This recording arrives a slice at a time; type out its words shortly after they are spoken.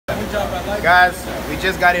Guys, we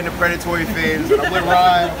just got into predatory fins. I'm with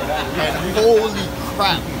Rod, and holy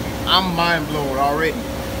crap, I'm mind blown already.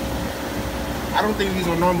 I don't think these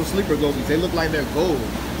are normal sleeper gobies. They look like they're gold.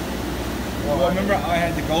 Well, remember I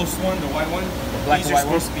had the ghost one, the white one? The black these and white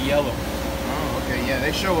are supposed to be yellow. Oh, okay, yeah,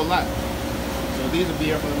 they show a lot. So these will be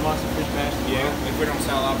here for the Monster Fish Bash. Yeah, if we don't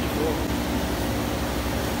sell out before.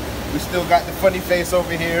 We still got the funny face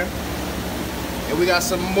over here. And we got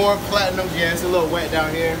some more platinums. Yeah, it's a little wet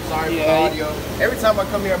down here. Sorry for the audio. Every time I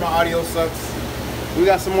come here, my audio sucks. We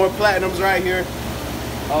got some more platinums right here.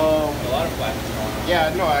 A lot of platinums going on.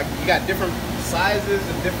 Yeah, no, you got different sizes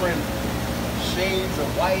and different shades of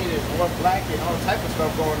white and more black and all type of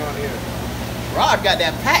stuff going on here. Rod got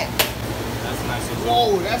that pack. That's a nice azul.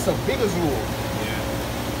 Whoa, that's a big azul. Yeah.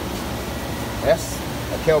 That's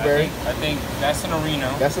a Kelberry. I think that's an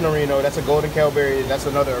Areno. That's an Areno. That's a golden Kelberry. That's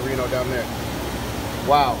another Areno down there.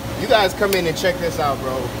 Wow. You guys come in and check this out,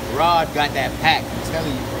 bro. Rod got that pack. I'm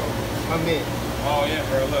telling you, bro. Come in. Oh, yeah,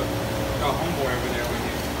 bro. Look. Got homeboy over there with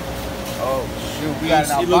you. Oh, shoot. We got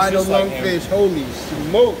an albino lungfish. Holy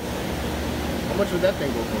smoke. How much would that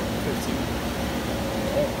thing go for? 15.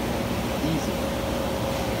 Oh, easy.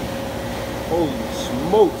 Holy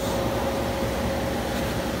smokes.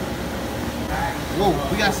 Whoa,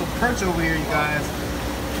 we got some perch over here, you guys.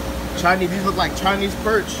 Chinese, these look like Chinese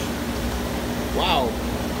perch. Wow.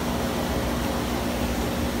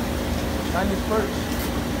 Chinese perch.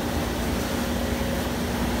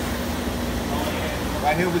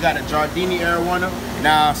 Right here we got a Giardini arowana.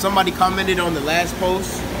 Now, somebody commented on the last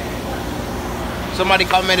post. Somebody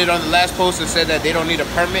commented on the last post and said that they don't need a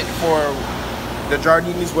permit for the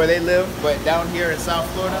Giardinis where they live, but down here in South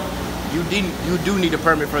Florida, you do need a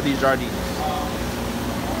permit for these Giardinis.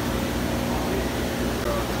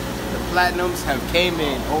 The platinums have came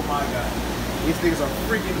in. Oh my god. These things are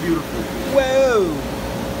freaking beautiful. Whoa!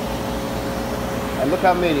 And look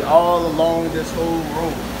how many all along this whole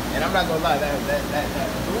road. And I'm not gonna lie, that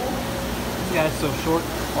rule. This guy's so short.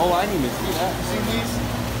 Oh, I didn't even see that. See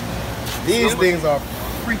these? These things are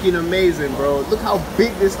freaking amazing, bro. Look how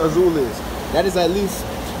big this azul is. That is at least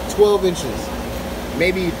 12 inches.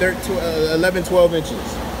 Maybe 11, 12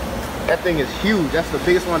 inches. That thing is huge. That's the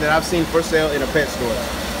biggest one that I've seen for sale in a pet store.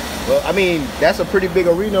 Well, I mean, that's a pretty big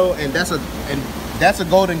Areno, and that's a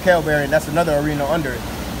golden Kelberry, and that's another Areno under it.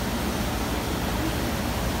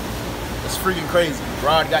 It's freaking crazy.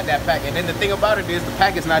 Rod got that pack, and then the thing about it is the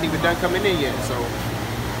pack is not even done coming in yet, so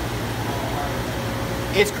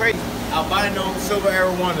it's crazy. Albino silver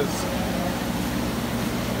arowanas.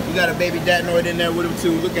 We got a baby datnoid in there with him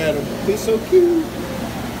too. Look at him. He's so cute.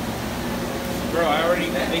 Bro,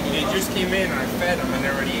 they just came in and I fed them and they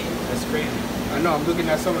already ate. That's crazy. I know, I'm looking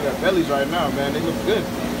at some of their bellies right now, man. They look good.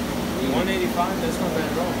 185, that's not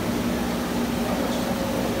bad at all.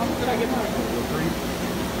 How much did I get mine? 3.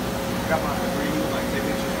 Got mine for 3, like 10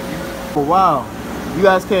 inches. Oh, wow. You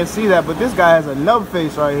guys can't see that, but this guy has a nub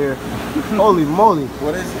face right here. Holy moly.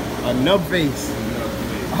 What is it? A nub face.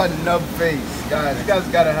 A nub face. Guys, you guys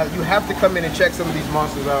you have to come in and check some of these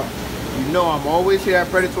monsters out. You know I'm always here at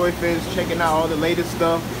Predatory Fins, checking out all the latest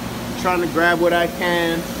stuff, trying to grab what I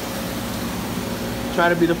can. Try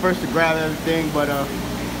to be the first to grab everything, but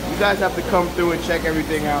you guys have to come through and check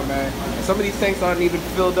everything out, man. And some of these tanks aren't even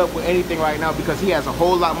filled up with anything right now because he has a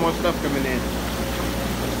whole lot more stuff coming in.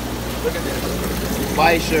 Look at this.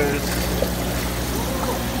 Bichers.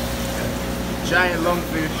 Giant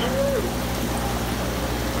lungfish.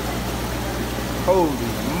 Holy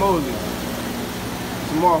moly.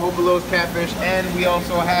 Some more Hopelo's catfish, and we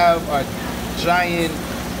also have a giant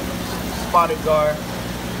spotted gar.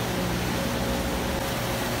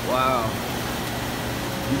 Wow.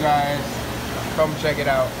 You guys, come check it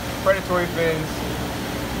out. Predatory fins,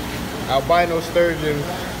 albino sturgeon.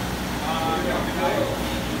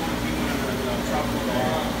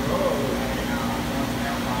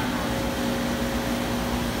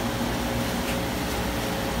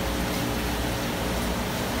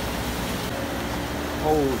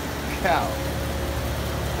 Holy cow.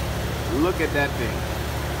 Look at that thing.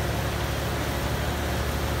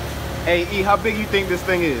 Hey E, how big you think this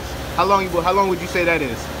thing is? How long would you say that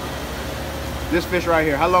is? This fish right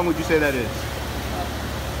here, how long would you say that is?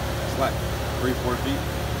 It's like 3-4 feet.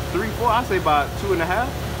 3-4? I say about 2.5. About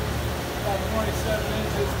 27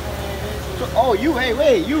 inches, 28 inches. Oh, you, hey.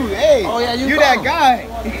 Oh yeah, you that guy.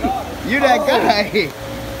 You that guy.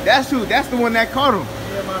 That's the one that caught him.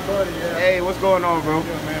 Yeah, my buddy, yeah. Hey, what's going on, bro?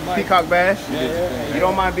 Peacock Bash? Yeah. You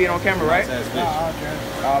don't mind being on camera, right?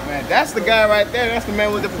 Oh man, that's the guy right there. That's the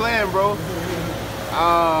man with the plan, bro.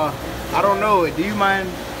 I don't know. Do you mind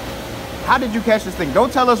How did you catch this thing?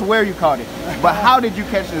 Don't tell us where you caught it, but how did you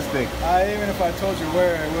catch this thing? Even if I told you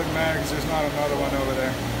where, it wouldn't matter because there's not another one over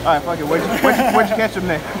there. All right, fuck it. Where'd you catch him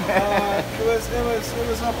then? It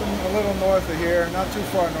was up in a little north of here, not too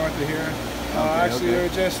far north of here. Actually, we were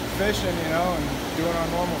just fishing, you know, and doing our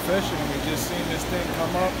normal fishing, and we just seen this thing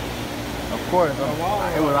come up. Of course.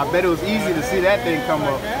 I bet it was easy to see that thing come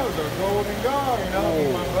up. That was a golden gar, you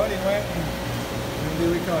know. My buddy went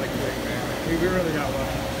and we caught it quick, man. We really got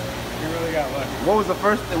lucky. We really got lucky. What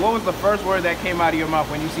was the first word that came out of your mouth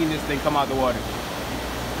when you seen this thing come out the water?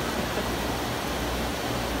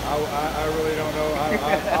 I really don't know.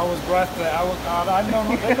 I was breathless. I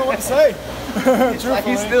didn't know what to say. It's like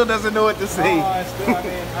he still doesn't know what to say. I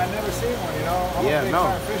never seen one, you know. I'm a big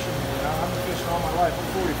time fisherman, you know. I've been fishing all my life. I'm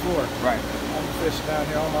 44. Right. I've been fishing down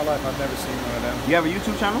here all my life. I've never seen one of them. You have a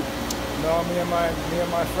YouTube channel? No, me and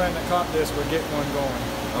my friend that caught this, we're getting one going.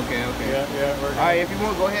 Okay. Yeah. All right, if you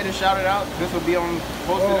want, go ahead and shout it out. This will be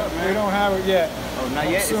posted up, man. We don't have it yet. Oh,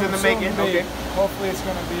 not yet? It's in the making? Okay. Hopefully it's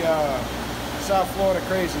going to be South Florida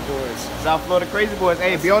Crazy Boys. South Florida Crazy Boys.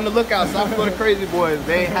 Hey, be on the lookout. South Florida Crazy Boys.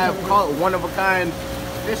 They have caught one-of-a-kind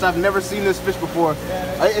fish. I've never seen this fish before.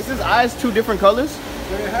 Is his eyes two different colors?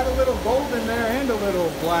 They had a little gold in there and a little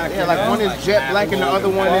black. Yeah, like one is jet black and the other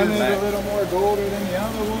one is a little more golden than the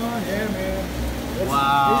other one. Yeah, man.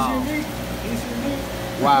 Wow. He's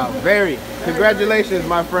unique. Wow, very. Congratulations,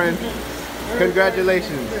 my friend.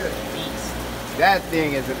 Congratulations. That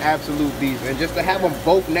thing is an absolute beast. And just to have them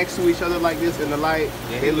both next to each other like this in the light,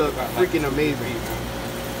 they look freaking amazing.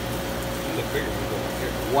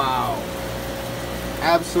 Wow.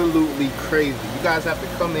 Absolutely crazy. You guys have to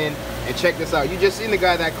come in and check this out. You just seen the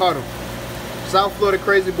guy that caught him. South Florida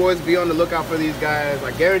Crazy Boys, be on the lookout for these guys.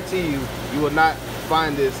 I guarantee you, you will not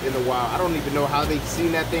find this in the wild. I don't even know how they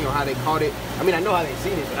seen that thing or how they caught it. I mean, I know how they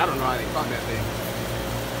seen it, but I don't know how they caught that thing.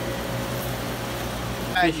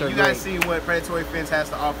 You guys see what Predatory Fins has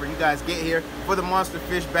to offer. You guys get here for the Monster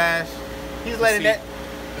Fish Bash. He's letting that.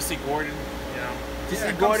 To see Gordon, you know. To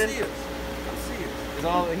see Gordon. Come see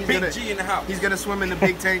us. Big G in the house. He's gonna swim in the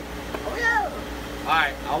big tank. Oh yeah. All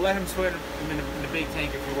right, I'll let him swim in the big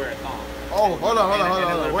tank if you wear a thong. Oh, hold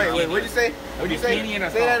on. Wait. What'd you say? What'd you say?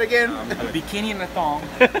 Say that again. A bikini and a thong.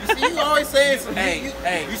 You see, you always saying something.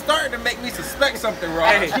 Hey. You starting to make me suspect something wrong.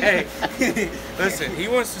 Hey. Listen, he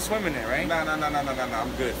wants to swim in it, right? No.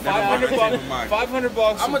 I'm good.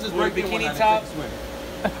 $500. I'm gonna just break bikini top.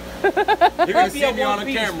 You're gonna see me on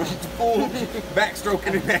the camera, full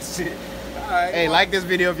backstroking and that shit. Right. Hey, like this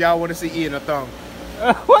video if y'all want to see Ian a thong.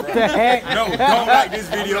 What the heck? No, don't like this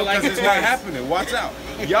video because it's not happening. Watch out.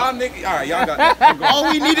 Y'all niggas, all right, y'all got it. All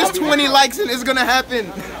we need is 20 likes and it's gonna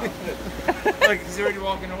happen. Look, he's already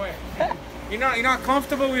walking away. You're not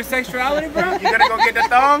comfortable with your sexuality, bro? You gonna go get the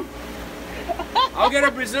thong? I'll get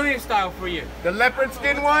a Brazilian style for you. The leopard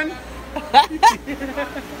skin one?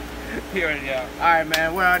 Here, yeah. Alright,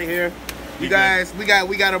 man, we're out of here. You guys, we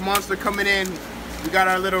got a monster coming in. We got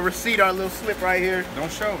our little receipt, our little slip right here.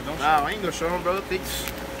 Don't show. Nah, I ain't gonna show them, bro.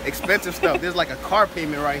 Expensive stuff. There's like a car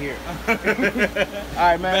payment right here.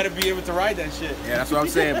 Alright, man. Better be able to ride that shit. Yeah, that's what I'm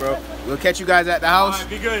saying, bro. We'll catch you guys at the house. Alright,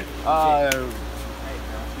 be good.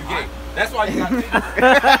 You gay. That's why you got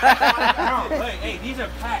No, hey, these are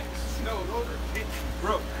packs. No, those are titties,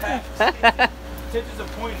 bro. Packs. Titties are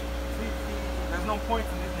pointed. There's no points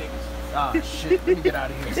in these niggas. Ah, shit. Let me get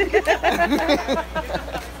out of here.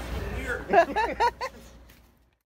 Weird.